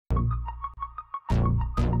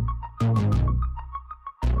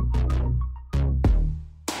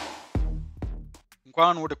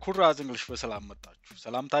እንኳን ወደ ኩራዝ እንግሊሽ በሰላም መጣችሁ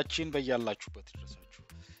ሰላምታችን በእያላችሁበት ይድረሳችሁ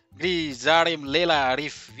እንግዲህ ዛሬም ሌላ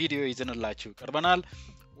አሪፍ ቪዲዮ ይዘንላችሁ ቀርበናል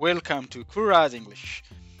ዌልካም ቱ ኩራዝ እንግሊሽ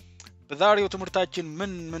በዛሬው ትምህርታችን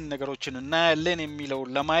ምን ነገሮችን እናያለን የሚለው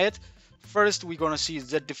ለማየት first we're going to see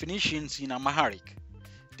the definitions in Amharic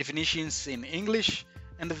definitions in English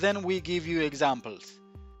and then we give you examples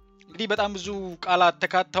እንግዲህ በጣም ብዙ ቃላት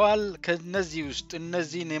ተካተዋል ከነዚህ ውስጥ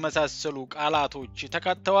እነዚህን የመሳሰሉ ቃላቶች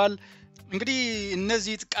ተካተዋል እንግዲህ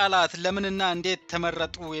እነዚህ ቃላት ለምንና እንዴት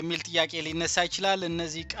ተመረጡ የሚል ጥያቄ ሊነሳ ይችላል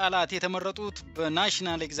እነዚህ ቃላት የተመረጡት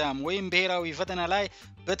በናሽናል ኤግዛም ወይም ብሔራዊ ፈተና ላይ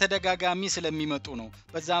በተደጋጋሚ ስለሚመጡ ነው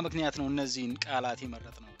በዛ ምክንያት ነው እነዚህን ቃላት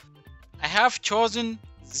የመረጥነው I have chosen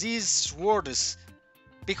these words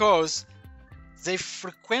because they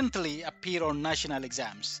frequently appear on national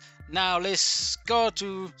exams now let's go to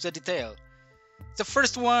the detail the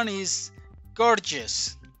first one is gorgeous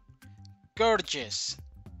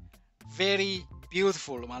very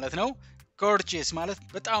beautiful ማለት ነው gorgeous ማለት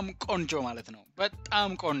በጣም ቆንጆ ማለት ነው በጣም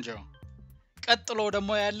ቆንጆ ቀጥሎ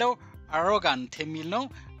ደግሞ ያለው arrogant የሚል ነው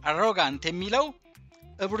arrogant የሚለው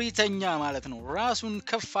እብሪተኛ ማለት ነው ራሱን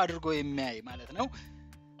ከፍ አድርጎ የሚያይ ማለት ነው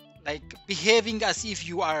like behaving as if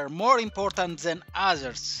you are more important than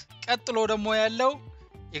others ቀጥሎ ደግሞ ያለው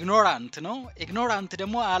ignorant ነው ignorant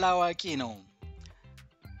ደግሞ አላዋቂ ነው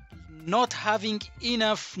not having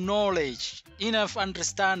enough knowledge enough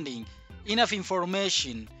understanding enough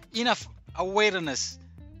information enough awareness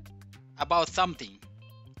about something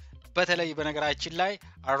በተለይ በነገራችን ላይ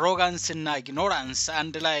arrogance እና ignorance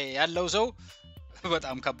አንድ ላይ ያለው ሰው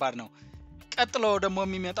በጣም ከባድ ነው ቀጥሎ ደግሞ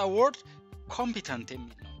የሚመጣው word competent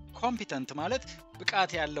የሚል ነው competent ማለት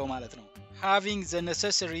ብቃት ያለው ማለት ነው having the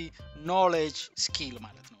necessary knowledge skill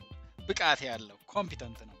ማለት ነው ብቃት ያለው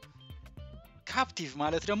competent ነው captive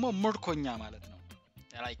ማለት ደግሞ ምርኮኛ ማለት ነው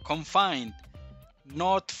like confined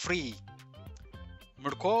not free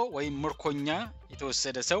ምርኮ ወይም ምርኮኛ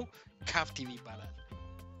የተወሰደ ሰው captive ይባላል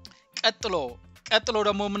ቀጥሎ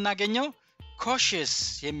ደግሞ የምናገኘው cautious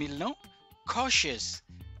የሚል ነው cautious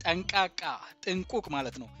ጠንቃቃ ጥንቁቅ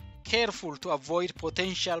ማለት ነው careful to avoid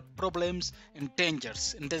potential problems and dangers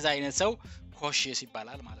እንደዛ አይነት ሰው cautious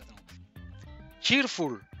ይባላል ማለት ነው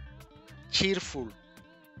cheerful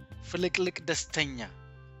ፍልቅልቅ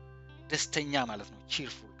ደስተኛ ማለት ነው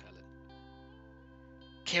cheerful ካለ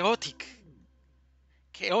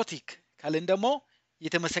chaotic ካለን ደግሞ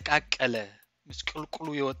የተመሰቃቀለ ምስቅልቅሉ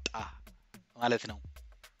የወጣ ማለት ነው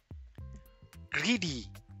greedy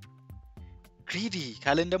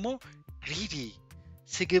ካለን ደግሞ greedy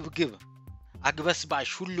ስግብግብ አግበስባሽ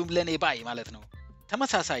ሁሉም ለኔ ባይ ማለት ነው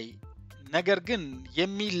ተመሳሳይ ነገር ግን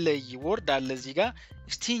የሚለይ ወርድ አለ እዚህ ጋር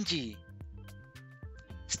stingy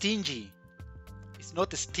it's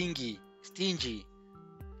not stingy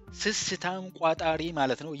ስስታም ቋጣሪ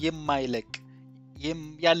ማለት ነው የማይለቅ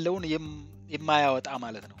ያለውን የማያወጣ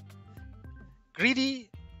ማለት ነው greedy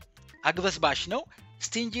አግበስባሽ ነው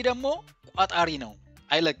stingy ደግሞ ቋጣሪ ነው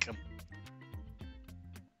አይለቅም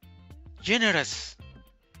generous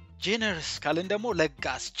ካለን ደግሞ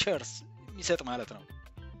ለጋስ ቸርስ የሚሰጥ ማለት ነው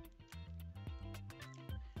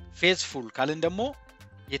faithful ካለን ደግሞ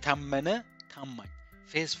የታመነ ታማኝ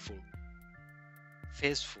faithful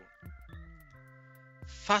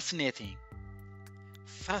fascinating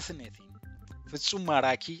ፍጹም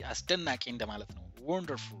ማራኪ አስደናቂ እንደማለት ነው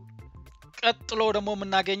wonderful ቀጥሎ ደግሞ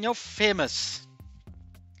የምናገኘው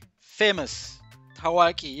famous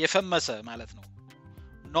ታዋቂ የፈመሰ ማለት ነው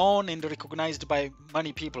known and recognized by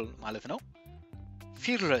many people ማለት ነው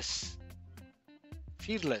fearless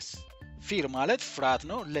fear ማለት ፍርሃት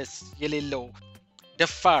ነው less የሌለው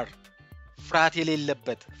ደፋር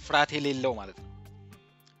ፍርሃት የሌለው ማለት ነው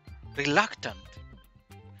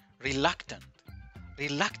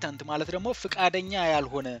reluctant ማለት ደግሞ ፍቃደኛ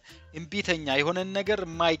ያልሆነ እንቢተኛ የሆነ ነገር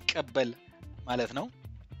የማይቀበል ማለት ነው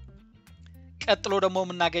ቀጥሎ ደግሞ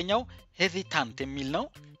የምናገኘው hesitant የሚል ነው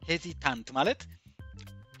hesitant ማለት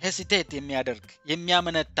hesitate የሚያደርግ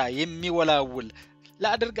የሚያመነታ የሚወላውል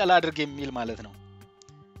ላድርግ የሚል ማለት ነው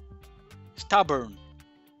stubborn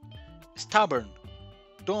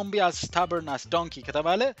don't be as stubborn as donkey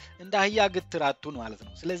ከተባለ እንደ አህያ ግትር አትሁን ማለት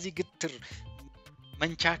ነው ስለዚህ ግትር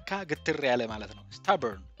መንቻካ ግትር ያለ ማለት ነው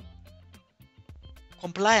stubborn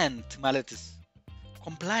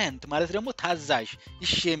compliant ማለት ደግሞ ታዛዥ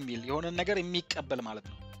እሺ የሚል የሆነ ነገር የሚቀበል ማለት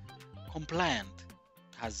ነው compliant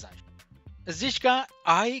ታዛዥ እዚች ጋር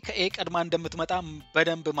አይ ከኤ ቀድማ እንደምትመጣ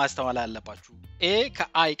በደንብ ማስተዋል አለባችሁ ኤ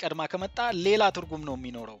ከአይ ቀድማ ከመጣ ሌላ ትርጉም ነው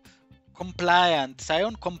የሚኖረው compliant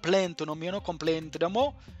ሳይሆን complaint ነው የሚሆነው complaint ደግሞ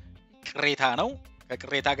ቅሬታ ነው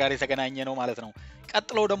ከቅሬታ ጋር የተገናኘ ነው ማለት ነው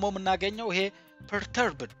ቀጥሎ ደግሞ የምናገኘው ይሄ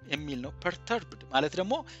perturbed የሚል ነው perturbed ማለት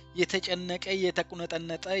ደግሞ የተጨነቀ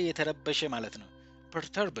የተቁነጠነጠ የተረበሸ ማለት ነው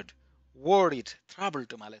perturbed worried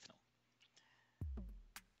troubled ማለት ነው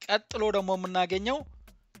ቀጥሎ ደግሞ የምናገኘው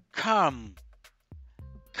calm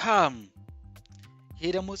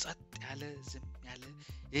ይሄ ደግሞ ጸጥ ያለ ዝም ያለ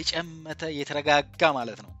የጨመተ የተረጋጋ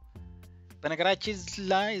ማለት ነው በነገራችን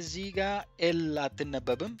ላይ እዚህ ጋር l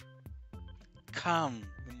አትነበብም calm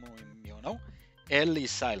የሚሆነው l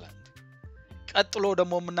is silent ቀጥሎ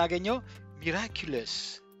ደግሞ የምናገኘው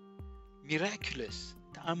miraculous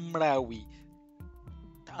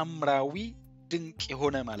ተአምራዊ ድንቅ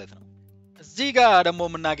የሆነ ማለት ነው እዚህ ጋር ደግሞ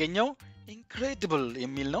የምናገኘው incredible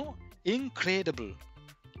የሚል ነው incredible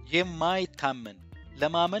የማይታመን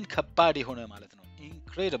ለማመን ከባድ የሆነ ማለት ነው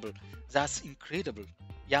incredible that's incredible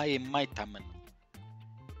ያ የማይታመን ነው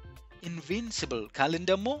invincible ካልን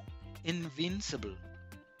ደግሞ invincible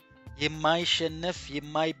የማይሸነፍ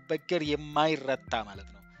የማይበገር የማይረታ ማለት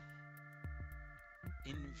ነው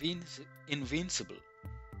invincible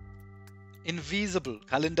invisible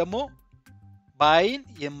ካልን ደግሞ ባይን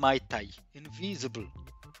የማይታይ invisible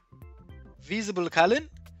visible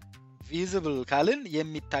ካልን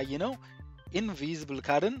የሚታይ ነው invisible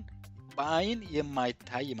ካልን ባይን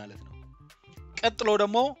የማይታይ ማለት ነው ቀጥሎ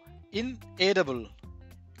ደግሞ inedible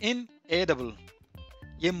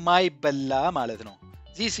የማይበላ ማለት ነው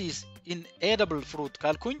this is inedible fruit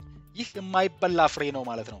ካልኩኝ ይህ የማይበላ ፍሬ ነው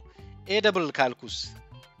ማለት ነው edible ካልኩስ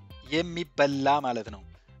የሚበላ ማለት ነው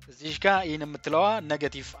እዚህ ጋር ይሄን የምትለዋ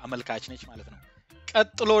ኔጌቲቭ አመልካች ነች ማለት ነው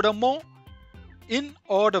ቀጥሎ ደግሞ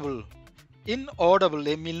inaudible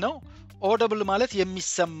የሚል ነው audible ማለት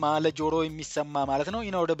የሚሰማ ለጆሮ የሚሰማ ማለት ነው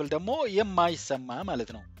inaudible ደግሞ የማይሰማ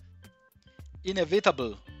ማለት ነው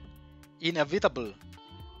inevitable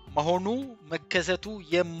መሆኑ መከሰቱ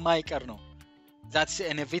የማይቀር ነው that's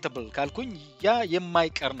inevitable ካልኩኝ ያ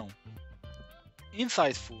የማይቀር ነው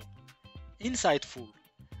insightful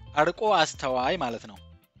አርቆ አስተዋይ ማለት ነው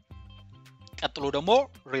ቀጥሎ ደግሞ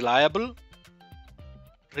reliable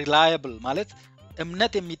ማለት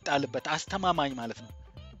እምነት የሚጣልበት አስተማማኝ ማለት ነው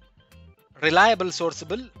reliable source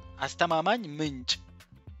ብል አስተማማኝ ምንጭ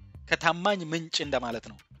ከታማኝ ምንጭ እንደማለት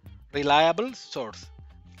ነው reliable source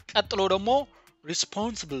ቀጥሎ ደግሞ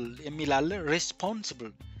responsible የሚላል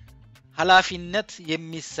responsible ኃላፊነት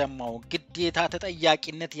የሚሰማው ግዴታ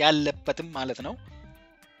ተጠያቂነት ያለበትም ማለት ነው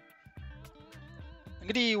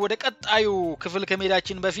እንግዲህ ወደ ቀጣዩ ክፍል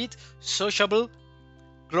ከመሄዳችን በፊት sociable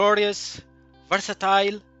glorious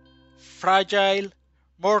versatile fragile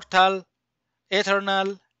mortal eternal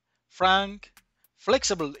frank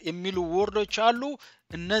flexible የሚሉ ወርዶች አሉ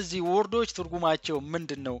እነዚህ ወርዶች ትርጉማቸው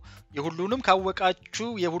ምንድነው የሁሉንም ካወቃችሁ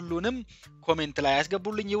የሁሉንም ኮሜንት ላይ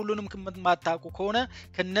ያስገቡልኝ የሁሉንም ማታቁ ከሆነ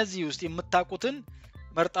ከነዚህ ውስጥ የምታቁትን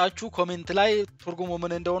መርጣችሁ ኮሜንት ላይ ትርጉሙ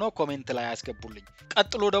ምን እንደሆነ ኮሜንት ላይ ያስገቡልኝ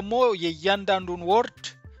ቀጥሎ ደግሞ የእያንዳንዱን ወርድ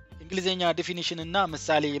እንግሊዘኛ ዴፊኒሽን እና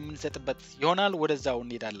ምሳሌ የምንሰጥበት ይሆናል ወደዛው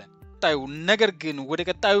እንሄዳለን ነገር ግን ወደ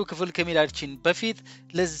ቀጣዩ ክፍል ከመሄዳችን በፊት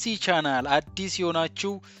ለዚህ ቻናል አዲስ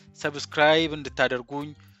የሆናችሁ ሰብስክራይብ እንድታደርጉኝ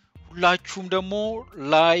ሁላችሁም ደግሞ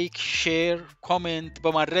ላይክ ሼር ኮሜንት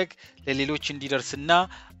በማድረግ ለሌሎች እንዲደርስና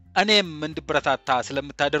እኔም እንድበረታታ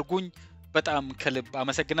ስለምታደርጉኝ በጣም ከልብ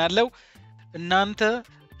አመሰግናለሁ እናንተ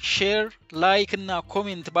ሼር ላይክ እና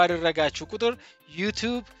ኮሜንት ባደረጋችሁ ቁጥር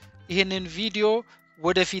ዩቲዩብ ይሄንን ቪዲዮ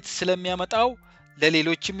ወደፊት ስለሚያመጣው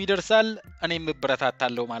ለሌሎችም ይደርሳል እኔም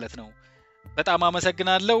እበረታታለሁ ማለት ነው በጣም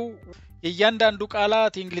አመሰግናለሁ የእያንዳንዱ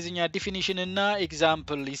ቃላት የእንግሊዘኛ ዴፊኒሽን እና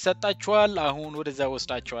ኤግዛምፕል ይሰጣችኋል አሁን ወደዛ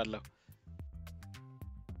ወስዳችኋለሁ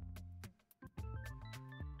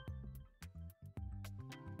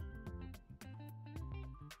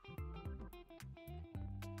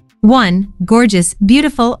One, gorgeous,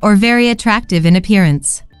 beautiful or very attractive in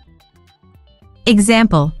appearance.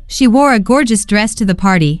 Example, she wore a gorgeous dress to the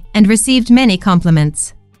party and received many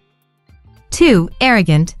compliments. 2,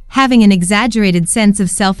 arrogant, having an exaggerated sense of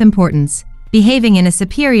self-importance, behaving in a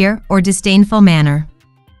superior or disdainful manner.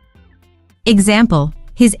 Example,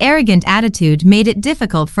 his arrogant attitude made it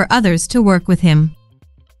difficult for others to work with him.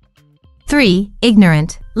 3,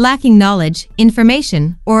 ignorant, lacking knowledge,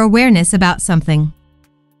 information, or awareness about something.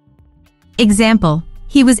 Example,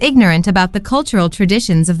 he was ignorant about the cultural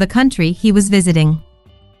traditions of the country he was visiting.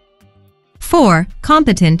 4,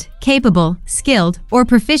 competent, capable, skilled, or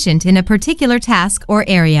proficient in a particular task or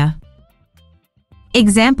area.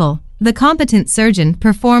 Example, the competent surgeon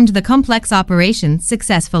performed the complex operation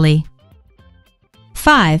successfully.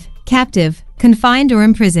 5, captive, confined or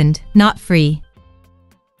imprisoned, not free.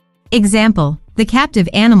 Example, the captive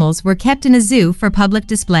animals were kept in a zoo for public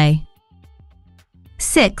display.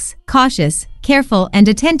 6, cautious, careful and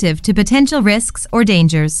attentive to potential risks or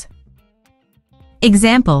dangers.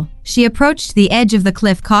 Example, she approached the edge of the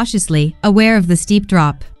cliff cautiously, aware of the steep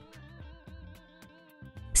drop.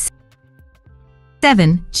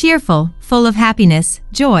 7. Cheerful, full of happiness,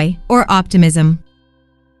 joy, or optimism.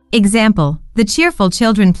 Example, the cheerful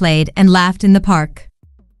children played and laughed in the park.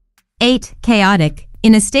 8. Chaotic,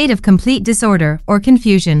 in a state of complete disorder or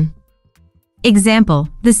confusion. Example,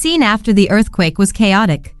 the scene after the earthquake was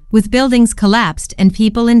chaotic, with buildings collapsed and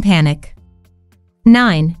people in panic.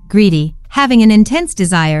 9. Greedy, having an intense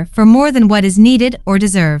desire for more than what is needed or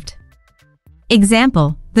deserved.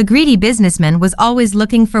 Example, the greedy businessman was always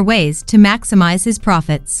looking for ways to maximize his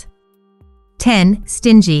profits. 10.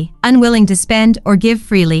 Stingy, unwilling to spend or give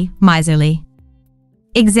freely, miserly.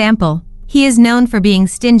 Example, he is known for being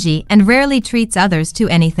stingy and rarely treats others to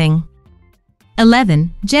anything.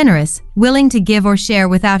 11. Generous, willing to give or share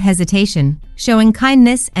without hesitation, showing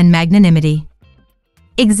kindness and magnanimity.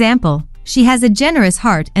 Example, she has a generous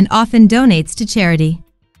heart and often donates to charity.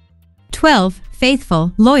 12.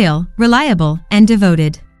 Faithful, loyal, reliable, and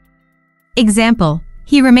devoted. Example,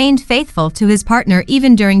 he remained faithful to his partner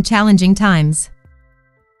even during challenging times.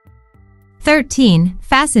 13.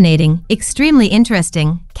 Fascinating, extremely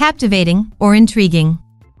interesting, captivating, or intriguing.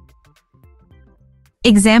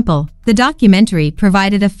 Example, the documentary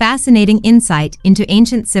provided a fascinating insight into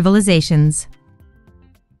ancient civilizations.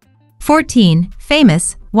 14.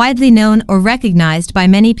 Famous, widely known or recognized by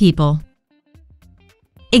many people.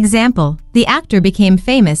 Example, the actor became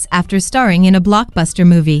famous after starring in a blockbuster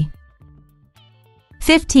movie.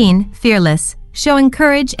 15. Fearless, showing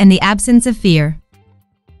courage and the absence of fear.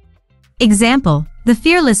 Example, the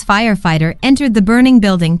fearless firefighter entered the burning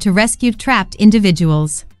building to rescue trapped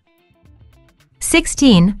individuals.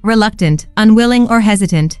 16. Reluctant, unwilling or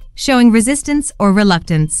hesitant, showing resistance or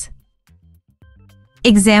reluctance.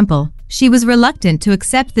 Example, she was reluctant to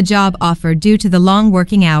accept the job offer due to the long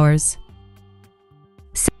working hours.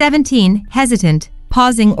 17. Hesitant,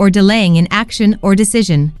 pausing or delaying in action or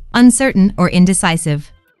decision, uncertain or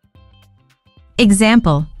indecisive.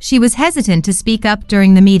 Example, she was hesitant to speak up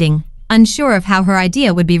during the meeting, unsure of how her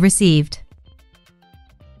idea would be received.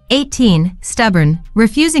 18. Stubborn,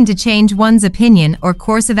 refusing to change one's opinion or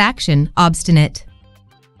course of action, obstinate.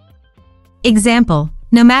 Example,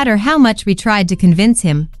 no matter how much we tried to convince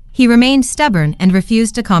him, he remained stubborn and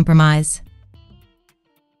refused to compromise.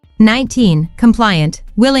 19. Compliant,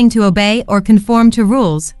 willing to obey or conform to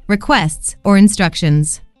rules, requests, or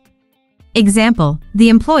instructions. Example, the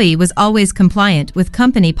employee was always compliant with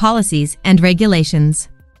company policies and regulations.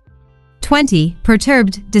 20.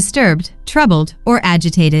 Perturbed, disturbed, troubled, or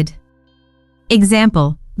agitated.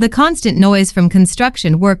 Example, the constant noise from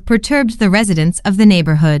construction work perturbed the residents of the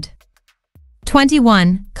neighborhood.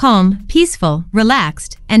 21. Calm, peaceful,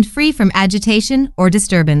 relaxed, and free from agitation or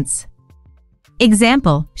disturbance.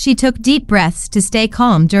 Example, she took deep breaths to stay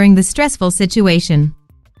calm during the stressful situation.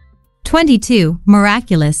 22.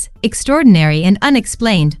 Miraculous, extraordinary and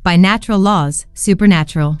unexplained by natural laws,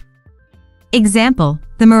 supernatural. Example,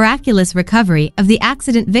 the miraculous recovery of the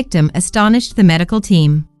accident victim astonished the medical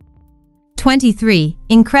team. 23.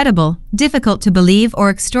 Incredible, difficult to believe or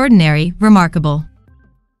extraordinary, remarkable.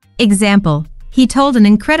 Example, he told an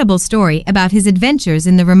incredible story about his adventures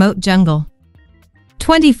in the remote jungle.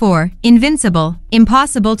 24. Invincible,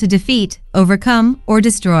 impossible to defeat, overcome, or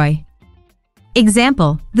destroy.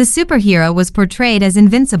 Example, the superhero was portrayed as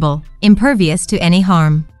invincible, impervious to any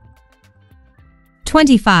harm.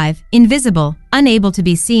 25. Invisible, unable to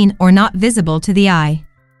be seen or not visible to the eye.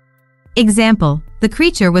 Example, the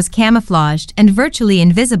creature was camouflaged and virtually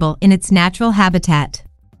invisible in its natural habitat.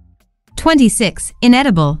 26.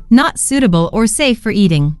 Inedible, not suitable or safe for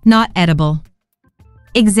eating, not edible.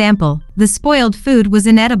 Example, the spoiled food was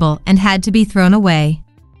inedible and had to be thrown away.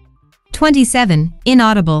 27.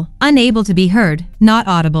 Inaudible, unable to be heard, not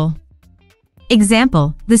audible.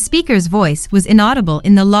 Example, the speaker's voice was inaudible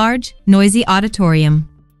in the large, noisy auditorium.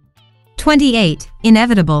 28.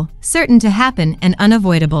 Inevitable, certain to happen and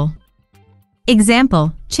unavoidable.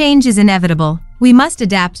 Example, change is inevitable, we must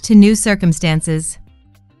adapt to new circumstances.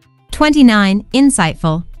 29.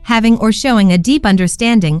 Insightful, having or showing a deep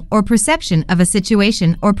understanding or perception of a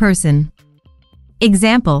situation or person.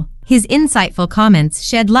 Example, his insightful comments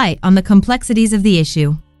shed light on the complexities of the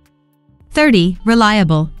issue. 30.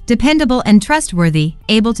 Reliable, dependable and trustworthy,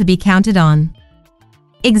 able to be counted on.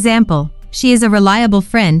 Example, she is a reliable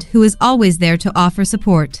friend who is always there to offer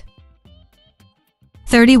support.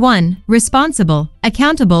 31. Responsible,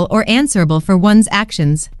 accountable or answerable for one's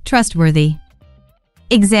actions, trustworthy.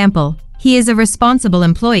 Example, he is a responsible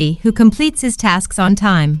employee who completes his tasks on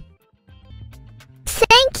time.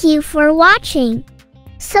 Thank you for watching.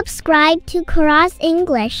 Subscribe to Kuraz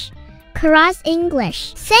English. Kuraz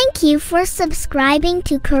English. Thank you for subscribing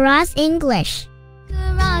to Kuraz English.